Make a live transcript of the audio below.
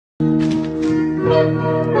Hey,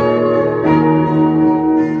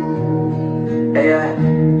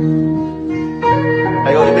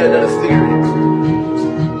 yo, you better another cigarette.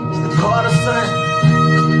 It's the Carter son.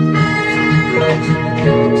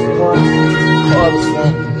 Carter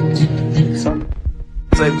son.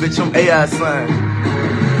 Say, bitch, I'm AI son.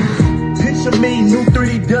 Picture me, new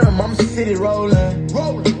 3D denim, I'm city rolling.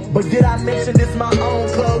 But did I mention this my own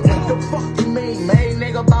clothes? What the fuck you mean? Made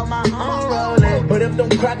nigga about my own rolling. But if them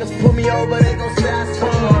crackers pull me over, they gon' say I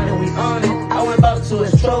swung on it. We on it. I went back to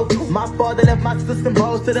his stroke. My father left my system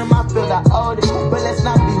bows to them, I feel I owed it. But let's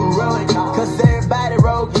not be heroic, cause everybody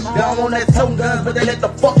rogue. They don't want that tote guns, but they let the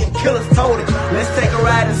fucking killers tote it. Let's take a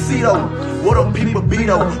ride and see though. What them people be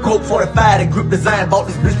though? Coke 45, the grip design, bought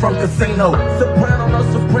this bitch from casino. Soprano, no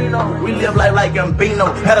Soprano. We live life like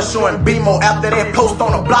Gambino. Had a show in BMO. After that, post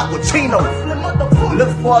on the block with Chino. Look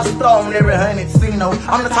for a star on every honey casino.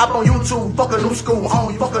 I'm the top on YouTube. Fuck a new school.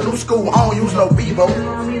 I don't use no Vivo.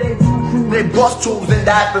 They bust tools and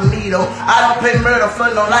die for me though. I don't pay murder for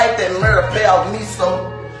no life. That murder pay off me so.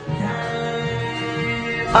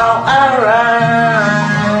 I'm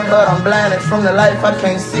alright, but I'm blinded from the life I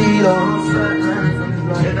can't see though.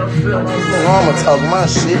 I'ma talk my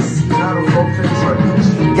shit.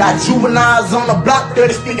 Got juveniles on the block,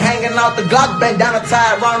 30 stick hanging out the Glock, bang down the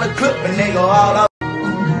tire, round the clip, and they go all out.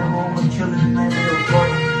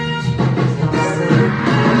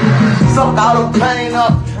 Suck all the pain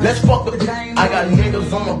up, let's fuck the game. I got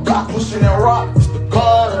niggas on the block pushing and rock. It's the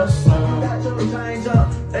Carter son.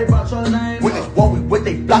 When it's what we with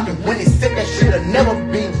they blocking, when they sick that shit'll never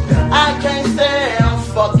be. I can't say I'm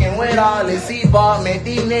fucking with all this involvement.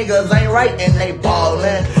 These niggas ain't right and they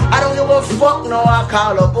ballin'. I don't give a fuck, no, I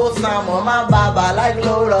call up Osama. My baba like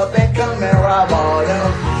load up and come and rob all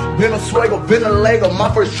them. Been a swagger, been a Lego. My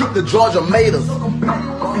first trip to Georgia made us.